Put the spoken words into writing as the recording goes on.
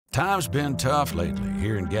Time's been tough lately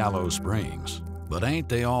here in Gallow Springs, but ain't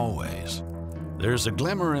they always? There's a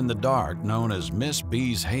glimmer in the dark known as Miss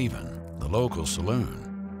B's Haven, the local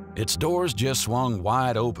saloon. Its doors just swung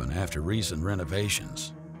wide open after recent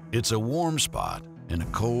renovations. It's a warm spot in a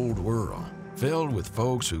cold world, filled with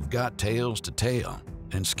folks who've got tales to tell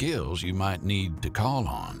and skills you might need to call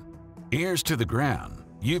on. Ears to the ground,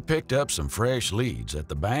 you've picked up some fresh leads at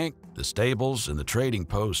the bank, the stables, and the trading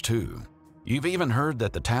post too. You've even heard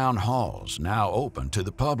that the town hall's now open to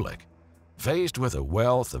the public. Faced with a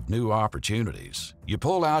wealth of new opportunities, you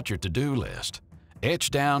pull out your to-do list, etch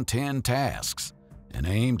down 10 tasks, and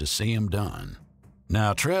aim to see them done.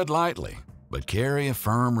 Now tread lightly, but carry a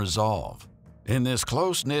firm resolve. In this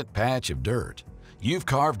close-knit patch of dirt, you've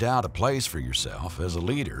carved out a place for yourself as a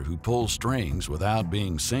leader who pulls strings without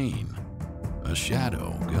being seen. A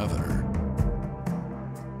shadow governor.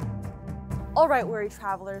 Alright, weary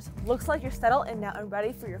travelers, looks like you're settled in now and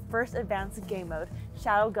ready for your first advanced game mode,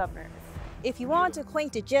 Shadow Governors. If you aren't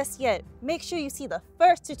acquainted just yet, make sure you see the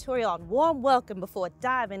first tutorial on Warm Welcome before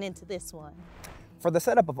diving into this one. For the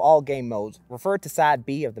setup of all game modes, refer to side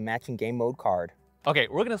B of the matching game mode card. Okay,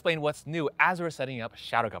 we're gonna explain what's new as we're setting up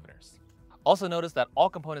Shadow Governors. Also notice that all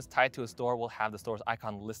components tied to a store will have the store's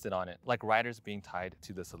icon listed on it, like riders being tied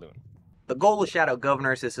to the saloon. The goal of Shadow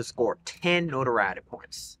Governors is to score 10 notoriety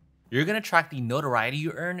points. You're going to track the notoriety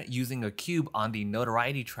you earn using a cube on the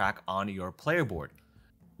notoriety track on your player board.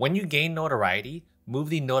 When you gain notoriety, move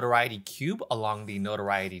the notoriety cube along the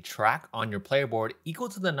notoriety track on your player board equal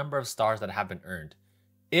to the number of stars that have been earned.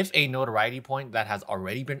 If a notoriety point that has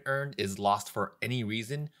already been earned is lost for any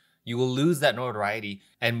reason, you will lose that notoriety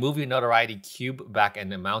and move your notoriety cube back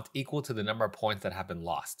an amount equal to the number of points that have been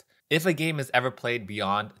lost. If a game is ever played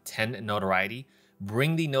beyond 10 notoriety,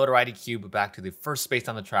 bring the notoriety cube back to the first space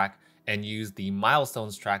on the track and use the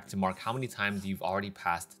milestones track to mark how many times you've already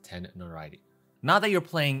passed 10 notoriety. Now that you're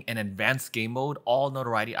playing an advanced game mode, all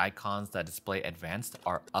notoriety icons that display advanced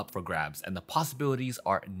are up for grabs and the possibilities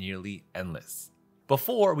are nearly endless.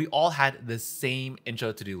 Before, we all had the same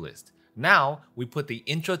intro to-do list. Now, we put the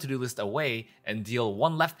intro to-do list away and deal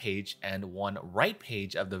one left page and one right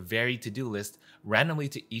page of the varied to-do list randomly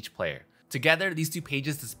to each player. Together, these two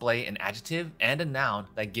pages display an adjective and a noun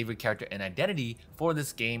that give your character an identity for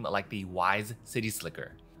this game, like the Wise City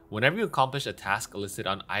Slicker. Whenever you accomplish a task listed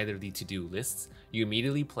on either of the to-do lists, you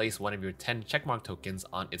immediately place one of your 10 checkmark tokens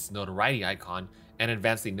on its notoriety icon and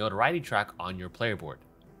advance the notoriety track on your player board.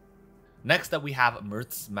 Next up, we have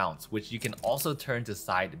Mirth's Mounts, which you can also turn to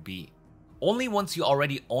side B. Only once you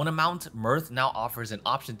already own a mount, Mirth now offers an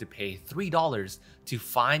option to pay $3 to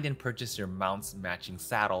find and purchase your mount's matching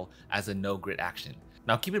saddle as a no-grid action.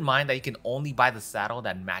 Now keep in mind that you can only buy the saddle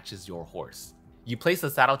that matches your horse. You place the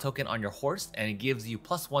saddle token on your horse and it gives you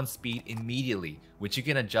 +1 speed immediately, which you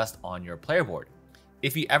can adjust on your player board.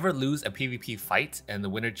 If you ever lose a PvP fight and the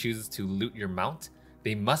winner chooses to loot your mount,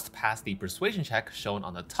 they must pass the persuasion check shown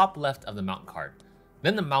on the top left of the mount card.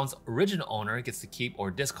 Then the mount's original owner gets to keep or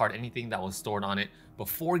discard anything that was stored on it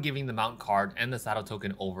before giving the mount card and the saddle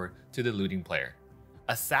token over to the looting player.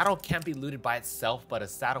 A saddle can't be looted by itself, but a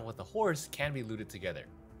saddle with a horse can be looted together.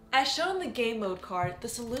 As shown on the game mode card, the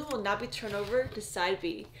saloon will now be turned over to side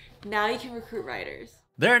B. Now you can recruit riders.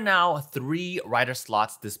 There are now 3 rider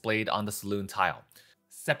slots displayed on the saloon tile.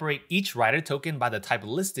 Separate each rider token by the type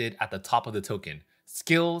listed at the top of the token: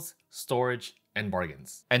 skills, storage, and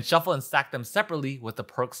bargains, and shuffle and stack them separately with the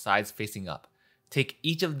perk sides facing up. Take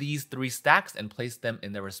each of these 3 stacks and place them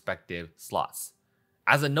in their respective slots.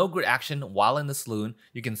 As a no-grid action while in the saloon,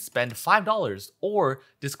 you can spend $5 or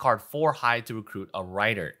discard 4 hide to recruit a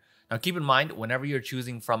rider. Now keep in mind, whenever you're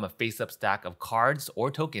choosing from a face-up stack of cards or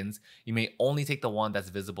tokens, you may only take the one that's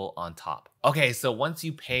visible on top. Okay, so once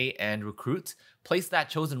you pay and recruit, place that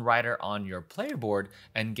chosen rider on your player board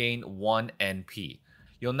and gain 1 NP.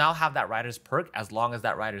 You'll now have that rider's perk as long as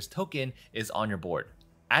that rider's token is on your board.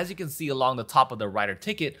 As you can see along the top of the rider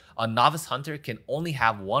ticket, a novice hunter can only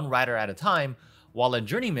have 1 rider at a time, while a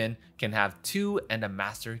journeyman can have 2 and a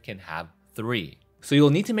master can have 3. So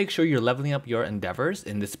you'll need to make sure you're leveling up your endeavors,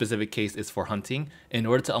 in this specific case is for hunting, in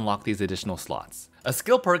order to unlock these additional slots. A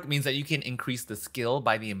skill perk means that you can increase the skill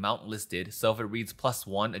by the amount listed, so if it reads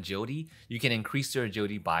 +1 agility, you can increase your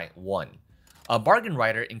agility by 1. A bargain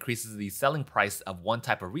rider increases the selling price of one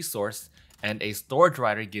type of resource, and a storage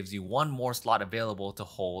rider gives you 1 more slot available to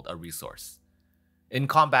hold a resource. In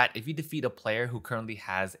combat, if you defeat a player who currently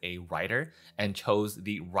has a rider and chose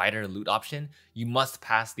the rider loot option, you must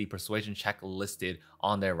pass the persuasion check listed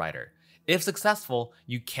on their rider. If successful,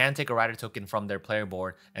 you can take a rider token from their player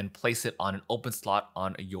board and place it on an open slot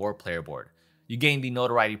on your player board. You gain the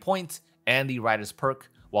notoriety point and the rider's perk,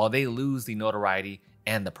 while they lose the notoriety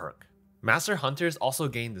and the perk. Master Hunters also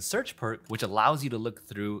gain the search perk, which allows you to look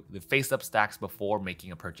through the face-up stacks before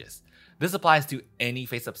making a purchase. This applies to any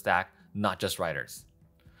face-up stack, not just riders.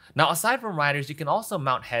 Now, aside from riders, you can also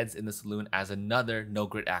mount heads in the saloon as another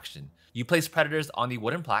no-grid action. You place predators on the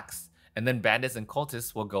wooden plaques, and then bandits and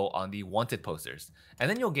cultists will go on the wanted posters. And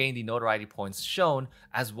then you'll gain the notoriety points shown,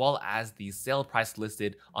 as well as the sale price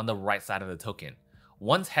listed on the right side of the token.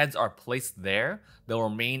 Once heads are placed there, they'll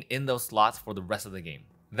remain in those slots for the rest of the game.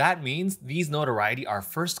 That means these notoriety are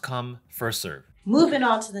first come, first serve. Moving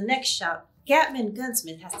on to the next shop, Gatman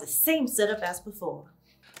Gunsmith has the same setup as before.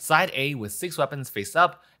 Side A with 6 weapons face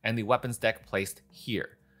up and the weapons deck placed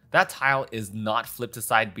here. That tile is not flipped to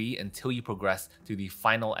side B until you progress to the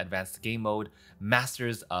final advanced game mode,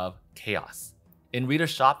 Masters of Chaos. In Rita's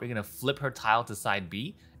shop, you're going to flip her tile to side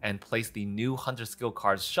B and place the new Hunter skill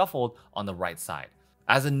cards shuffled on the right side.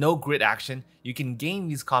 As a no grid action, you can gain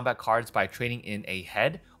these combat cards by trading in a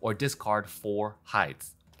head or discard 4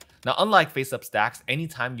 hides. Now, unlike face-up stacks,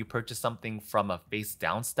 anytime you purchase something from a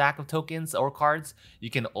face-down stack of tokens or cards, you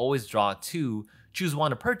can always draw 2, choose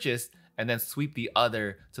one to purchase, and then sweep the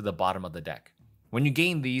other to the bottom of the deck. When you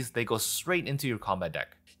gain these, they go straight into your combat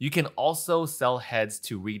deck. You can also sell heads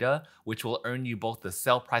to Rita, which will earn you both the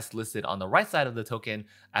sell price listed on the right side of the token,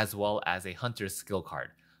 as well as a Hunter's skill card.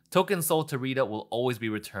 Tokens sold to Rita will always be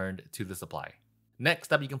returned to the supply.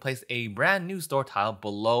 Next up, you can place a brand new store tile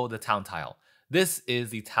below the town tile. This is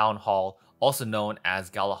the Town Hall, also known as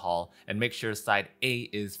Gallow Hall, and make sure side A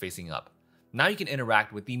is facing up. Now you can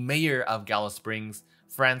interact with the mayor of Gallow Springs,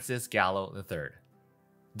 Francis Gallow III.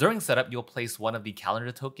 During setup, you'll place one of the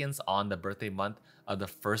calendar tokens on the birthday month of the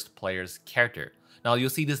first player's character. Now you'll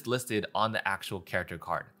see this listed on the actual character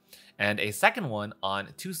card. And a second one on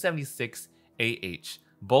 276 AH,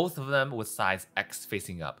 both of them with size X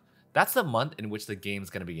facing up. That's the month in which the game is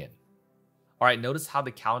going to begin. Alright, notice how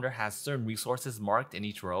the calendar has certain resources marked in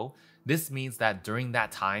each row. This means that during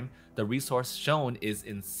that time, the resource shown is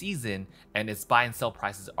in season and its buy and sell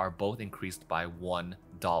prices are both increased by $1.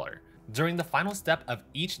 During the final step of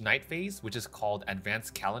each night phase, which is called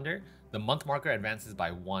Advanced Calendar, the month marker advances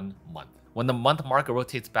by 1 month. When the month marker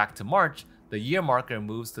rotates back to March, the year marker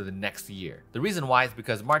moves to the next year. The reason why is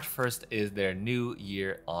because March 1st is their new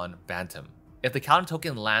year on Bantam. If the calendar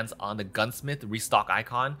token lands on the Gunsmith restock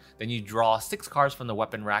icon, then you draw 6 cards from the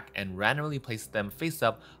weapon rack and randomly place them face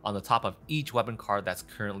up on the top of each weapon card that's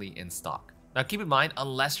currently in stock. Now keep in mind,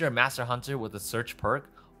 unless you're a Master Hunter with a search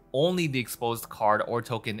perk, only the exposed card or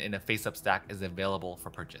token in a face-up stack is available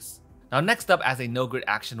for purchase. Now next up, as a no-grid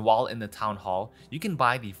action while in the Town Hall, you can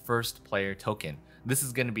buy the first player token. This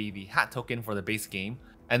is going to be the hat token for the base game,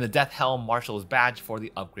 and the Death Helm Marshal's badge for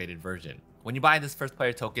the upgraded version. When you buy this first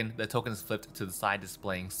player token, the token is flipped to the side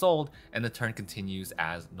displaying sold, and the turn continues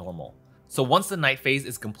as normal. So once the night phase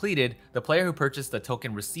is completed, the player who purchased the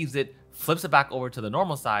token receives it, flips it back over to the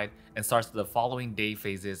normal side, and starts the following day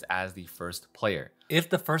phases as the first player. If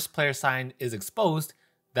the first player sign is exposed,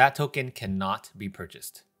 that token cannot be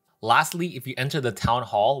purchased. Lastly, if you enter the Town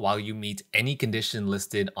Hall while you meet any condition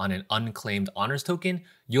listed on an unclaimed honors token,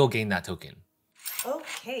 you'll gain that token.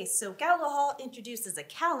 Okay, so Gallow Hall introduces a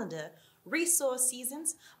calendar, resource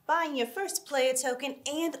seasons, buying your first player token,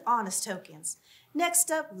 and honest tokens.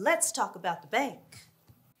 Next up, let's talk about the bank.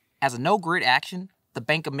 As a no-grid action, the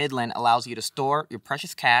Bank of Midland allows you to store your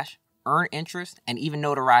precious cash, earn interest, and even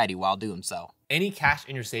notoriety while doing so. Any cash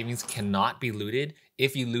in your savings cannot be looted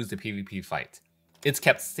if you lose the PvP fight. It's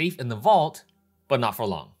kept safe in the vault, but not for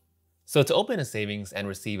long. So to open a savings and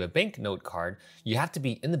receive a banknote card, you have to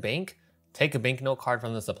be in the bank, take a banknote card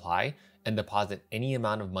from the supply, and deposit any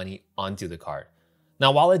amount of money onto the card.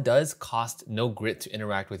 Now, while it does cost no grit to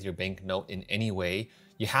interact with your banknote in any way,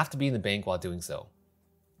 you have to be in the bank while doing so.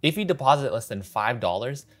 If you deposit less than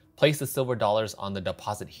 $5, place the silver dollars on the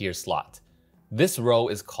deposit here slot. This row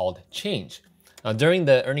is called change. Now, during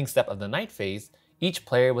the earning step of the night phase, each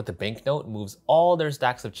player with the banknote moves all their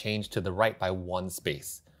stacks of change to the right by 1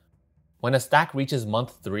 space. When a stack reaches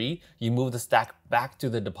month 3, you move the stack back to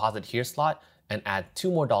the deposit here slot and add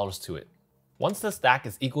 $2 more to it. Once the stack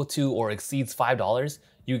is equal to or exceeds $5,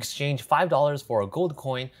 you exchange $5 for a gold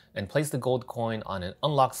coin and place the gold coin on an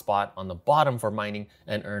unlocked spot on the bottom for mining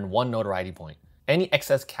and earn 1 notoriety point. Any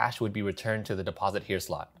excess cash would be returned to the deposit here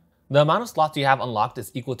slot. The amount of slots you have unlocked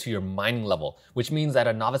is equal to your mining level, which means that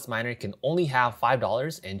a novice miner can only have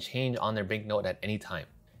 $5 and change on their banknote at any time.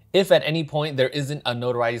 If at any point there isn't a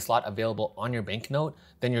notoriety slot available on your banknote,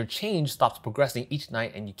 then your change stops progressing each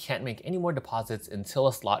night and you can't make any more deposits until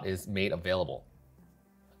a slot is made available.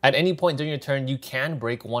 At any point during your turn, you can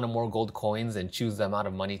break one or more gold coins and choose the amount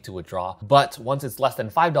of money to withdraw. But once it's less than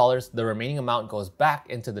 $5, the remaining amount goes back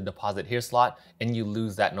into the deposit here slot and you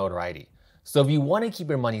lose that notoriety. So if you want to keep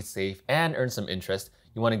your money safe and earn some interest,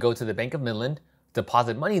 you want to go to the Bank of Midland,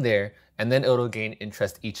 deposit money there, and then it'll gain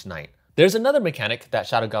interest each night. There's another mechanic that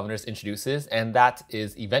Shadow Governors introduces, and that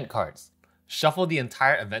is event cards. Shuffle the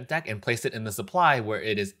entire event deck and place it in the supply where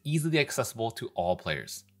it is easily accessible to all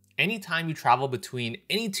players. Anytime you travel between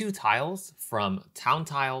any two tiles, from town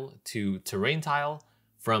tile to terrain tile,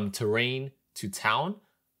 from terrain to town,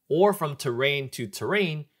 or from terrain to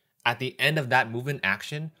terrain, at the end of that movement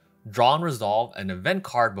action, draw and resolve an event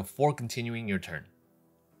card before continuing your turn.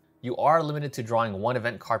 You are limited to drawing one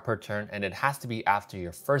event card per turn, and it has to be after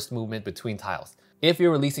your first movement between tiles. If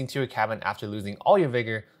you're releasing to your cabin after losing all your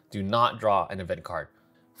vigor, do not draw an event card.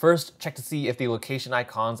 First, check to see if the location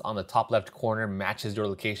icons on the top left corner matches your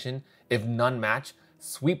location. If none match,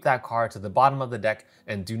 sweep that card to the bottom of the deck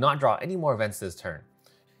and do not draw any more events this turn.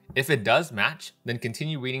 If it does match, then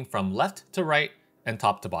continue reading from left to right and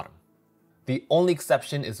top to bottom. The only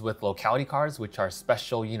exception is with locality cards, which are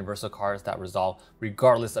special universal cards that resolve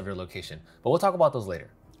regardless of your location, but we'll talk about those later.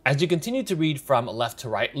 As you continue to read from left to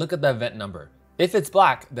right, look at the event number. If it's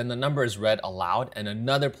black, then the number is read aloud and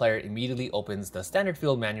another player immediately opens the Standard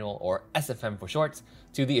Field Manual, or SFM for short,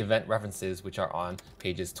 to the event references, which are on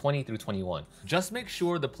pages 20 through 21. Just make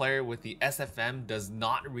sure the player with the SFM does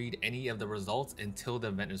not read any of the results until the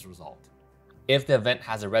event is resolved. If the event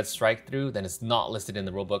has a red strike through, then it's not listed in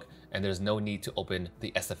the rulebook and there's no need to open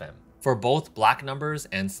the SFM. For both black numbers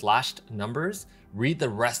and slashed numbers, read the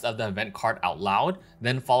rest of the event card out loud,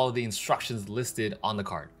 then follow the instructions listed on the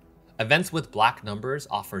card. Events with black numbers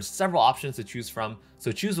offer several options to choose from,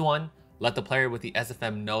 so choose one, let the player with the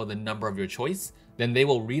SFM know the number of your choice, then they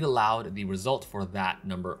will read aloud the result for that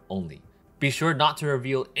number only. Be sure not to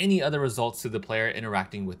reveal any other results to the player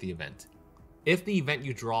interacting with the event. If the event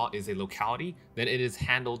you draw is a locality, then it is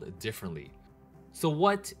handled differently. So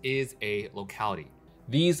what is a locality?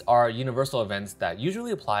 These are universal events that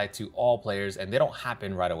usually apply to all players and they don't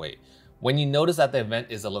happen right away. When you notice that the event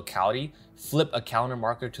is a locality, flip a calendar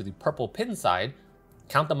marker to the purple pin side,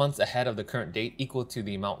 count the months ahead of the current date equal to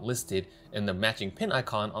the amount listed in the matching pin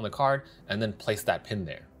icon on the card, and then place that pin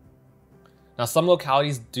there. Now, some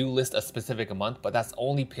localities do list a specific month, but that's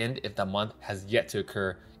only pinned if the month has yet to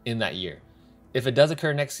occur in that year. If it does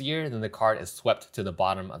occur next year, then the card is swept to the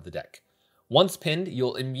bottom of the deck. Once pinned,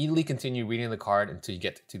 you'll immediately continue reading the card until you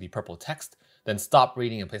get to the purple text, then stop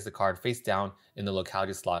reading and place the card face down in the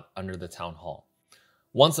locality slot under the town hall.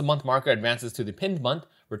 Once a month marker advances to the pinned month,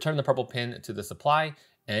 return the purple pin to the supply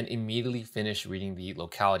and immediately finish reading the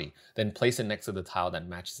locality, then place it next to the tile that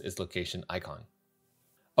matches its location icon.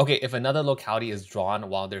 Okay, if another locality is drawn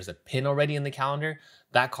while there's a pin already in the calendar,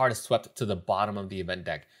 that card is swept to the bottom of the event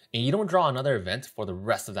deck, and you don't draw another event for the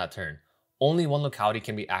rest of that turn. Only one locality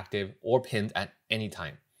can be active or pinned at any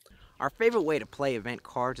time. Our favorite way to play event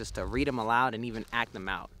cards is to read them aloud and even act them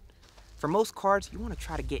out. For most cards, you want to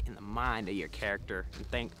try to get in the mind of your character and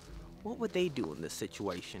think, what would they do in this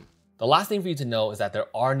situation? The last thing for you to know is that there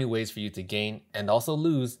are new ways for you to gain and also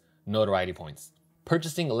lose notoriety points.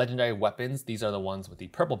 Purchasing legendary weapons, these are the ones with the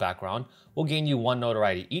purple background, will gain you 1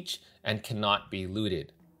 notoriety each and cannot be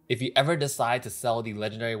looted. If you ever decide to sell the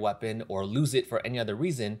legendary weapon or lose it for any other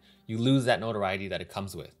reason, you lose that notoriety that it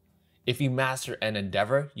comes with. If you master an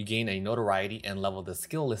endeavor, you gain a notoriety and level the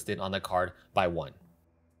skill listed on the card by 1.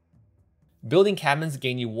 Building cabins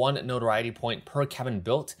gain you 1 notoriety point per cabin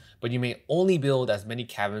built, but you may only build as many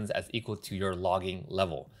cabins as equal to your logging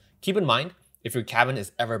level. Keep in mind, if your cabin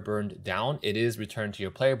is ever burned down, it is returned to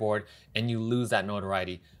your player board and you lose that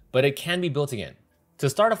notoriety, but it can be built again. To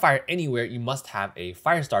start a fire anywhere, you must have a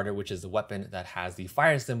fire starter, which is a weapon that has the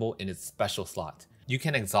fire symbol in its special slot. You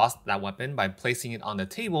can exhaust that weapon by placing it on the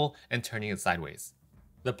table and turning it sideways.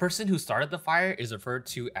 The person who started the fire is referred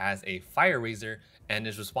to as a fire raiser and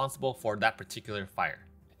is responsible for that particular fire.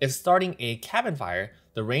 If starting a cabin fire,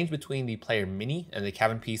 the range between the player mini and the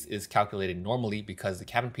cabin piece is calculated normally because the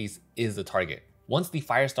cabin piece is the target. Once the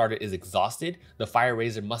fire starter is exhausted, the fire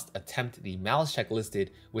raiser must attempt the malice check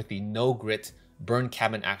listed with the no grit burn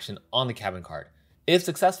cabin action on the cabin card. If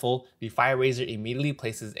successful, the fire raiser immediately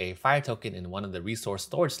places a fire token in one of the resource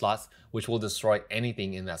storage slots, which will destroy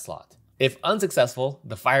anything in that slot. If unsuccessful,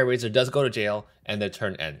 the fire raiser does go to jail and their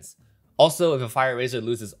turn ends. Also, if a fire raiser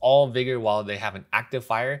loses all vigor while they have an active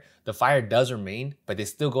fire, the fire does remain, but they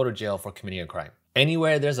still go to jail for committing a crime.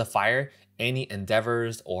 Anywhere there's a fire, any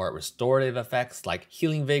endeavors or restorative effects like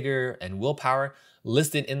healing vigor and willpower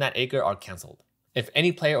listed in that acre are cancelled. If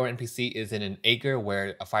any player or NPC is in an acre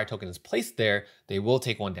where a fire token is placed there, they will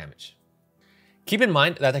take 1 damage. Keep in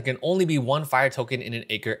mind that there can only be 1 fire token in an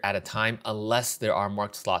acre at a time unless there are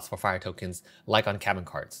marked slots for fire tokens like on cabin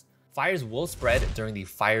cards. Fires will spread during the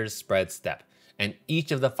fires spread step, and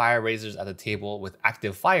each of the fire raisers at the table with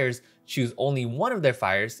active fires choose only one of their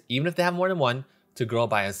fires, even if they have more than one, to grow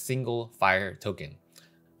by a single fire token.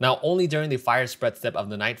 Now, only during the fire spread step of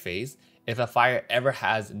the night phase, if a fire ever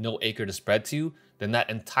has no acre to spread to, then that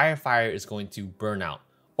entire fire is going to burn out.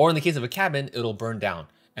 Or in the case of a cabin, it'll burn down,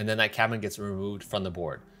 and then that cabin gets removed from the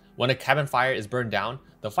board. When a cabin fire is burned down,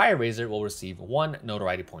 the fire raiser will receive 1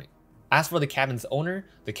 notoriety point. As for the cabin's owner,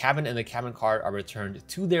 the cabin and the cabin card are returned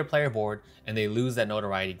to their player board and they lose that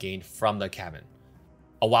notoriety gained from the cabin.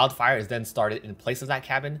 A wildfire is then started in place of that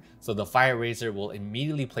cabin, so the fire raiser will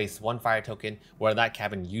immediately place 1 fire token where that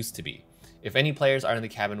cabin used to be. If any players are in the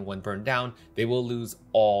cabin when burned down, they will lose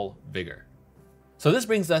all vigor. So this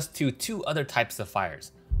brings us to 2 other types of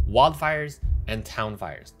fires, wildfires and town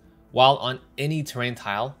fires. While on any terrain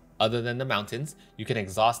tile, other than the mountains, you can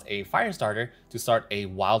exhaust a fire starter to start a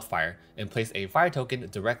wildfire and place a fire token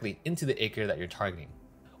directly into the acre that you're targeting.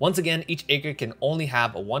 Once again, each acre can only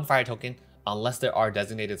have 1 fire token unless there are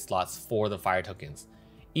designated slots for the fire tokens.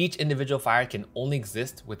 Each individual fire can only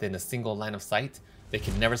exist within a single line of sight. They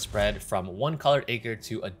can never spread from one colored acre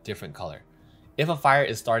to a different color. If a fire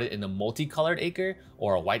is started in a multicolored acre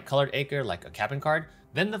or a white colored acre like a cabin card,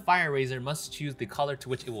 then the fire raiser must choose the color to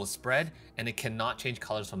which it will spread, and it cannot change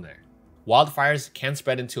colors from there. Wildfires can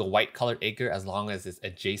spread into a white colored acre as long as it's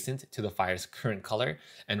adjacent to the fire's current color,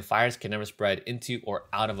 and fires can never spread into or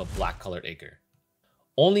out of a black colored acre.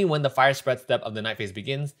 Only when the fire spread step of the night phase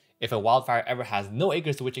begins, if a wildfire ever has no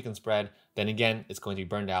acres to which it can spread, then again it's going to be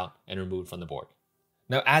burned out and removed from the board.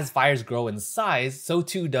 Now, as fires grow in size, so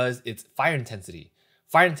too does its fire intensity.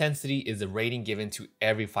 Fire intensity is a rating given to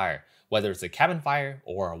every fire, whether it's a cabin fire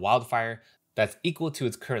or a wildfire, that's equal to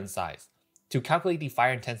its current size. To calculate the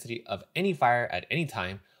fire intensity of any fire at any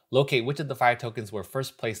time, locate which of the fire tokens were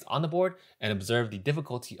first placed on the board and observe the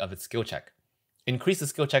difficulty of its skill check. Increase the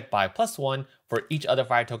skill check by +1 for each other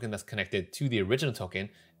fire token that's connected to the original token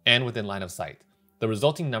and within line of sight. The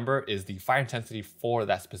resulting number is the fire intensity for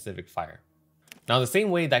that specific fire. Now, the same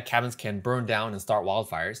way that cabins can burn down and start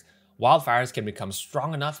wildfires, wildfires can become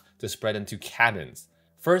strong enough to spread into cabins.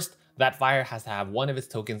 First, that fire has to have one of its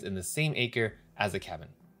tokens in the same acre as the cabin.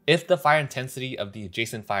 If the fire intensity of the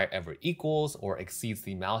adjacent fire ever equals or exceeds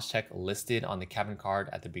the malice check listed on the cabin card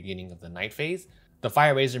at the beginning of the night phase, the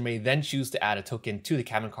fire raiser may then choose to add a token to the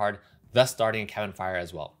cabin card, thus starting a cabin fire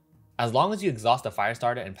as well. As long as you exhaust the fire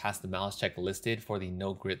starter and pass the malice check listed for the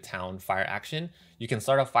no grit town fire action, you can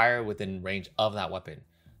start a fire within range of that weapon.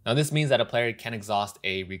 Now, this means that a player can exhaust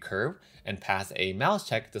a recurve and pass a malice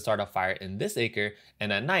check to start a fire in this acre,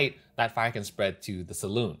 and at night, that fire can spread to the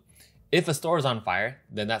saloon. If a store is on fire,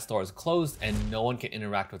 then that store is closed and no one can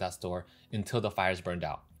interact with that store until the fire is burned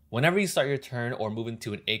out. Whenever you start your turn or move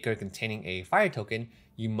into an acre containing a fire token,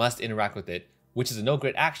 you must interact with it, which is a no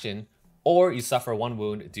grit action, or you suffer 1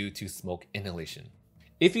 wound due to smoke inhalation.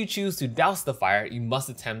 If you choose to douse the fire, you must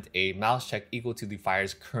attempt a malice check equal to the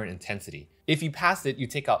fire's current intensity. If you pass it, you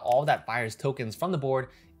take out all that fire's tokens from the board,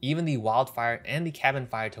 even the wildfire and the cabin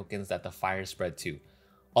fire tokens that the fire spread to.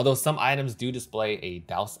 Although some items do display a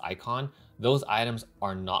douse icon, those items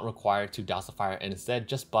are not required to douse a fire and instead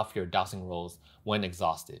just buff your dousing rolls when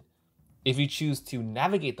exhausted. If you choose to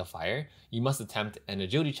navigate the fire, you must attempt an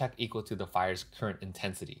agility check equal to the fire's current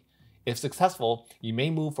intensity. If successful, you may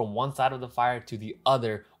move from one side of the fire to the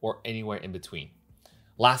other or anywhere in between.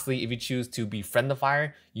 Lastly, if you choose to befriend the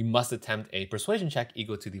fire, you must attempt a persuasion check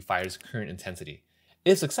equal to the fire's current intensity.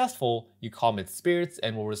 If successful, you calm its spirits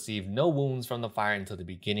and will receive no wounds from the fire until the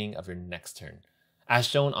beginning of your next turn. As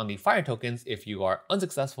shown on the fire tokens, if you are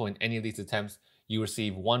unsuccessful in any of these attempts, you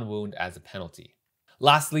receive 1 wound as a penalty.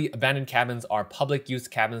 Lastly, abandoned cabins are public use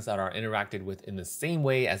cabins that are interacted with in the same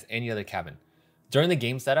way as any other cabin. During the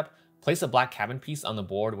game setup, place a black cabin piece on the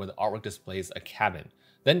board where the artwork displays a cabin.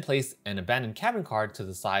 Then place an abandoned cabin card to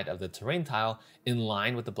the side of the terrain tile in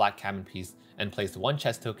line with the black cabin piece and place 1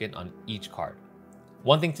 chest token on each card.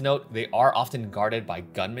 One thing to note, they are often guarded by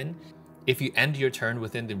gunmen. If you end your turn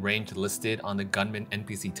within the range listed on the gunman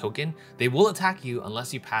NPC token, they will attack you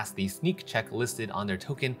unless you pass the sneak check listed on their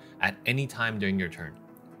token at any time during your turn.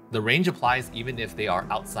 The range applies even if they are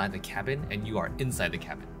outside the cabin and you are inside the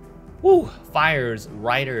cabin. Woo! Fires,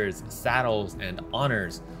 riders, saddles, and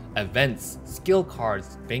honors, events, skill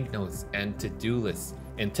cards, banknotes, and to-do lists.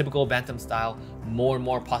 In typical Bantam style, more and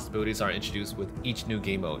more possibilities are introduced with each new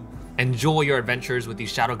game mode. Enjoy your adventures with the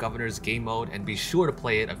Shadow Governors game mode and be sure to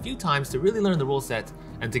play it a few times to really learn the rule set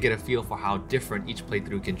and to get a feel for how different each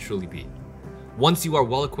playthrough can truly be. Once you are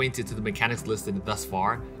well acquainted to the mechanics listed thus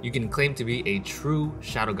far, you can claim to be a true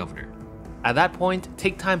Shadow Governor. At that point,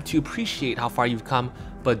 take time to appreciate how far you've come,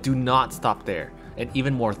 but do not stop there. An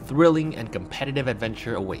even more thrilling and competitive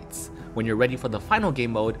adventure awaits. When you're ready for the final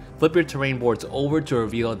game mode, flip your terrain boards over to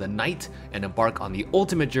reveal the night and embark on the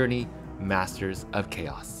ultimate journey, Masters of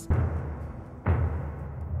Chaos.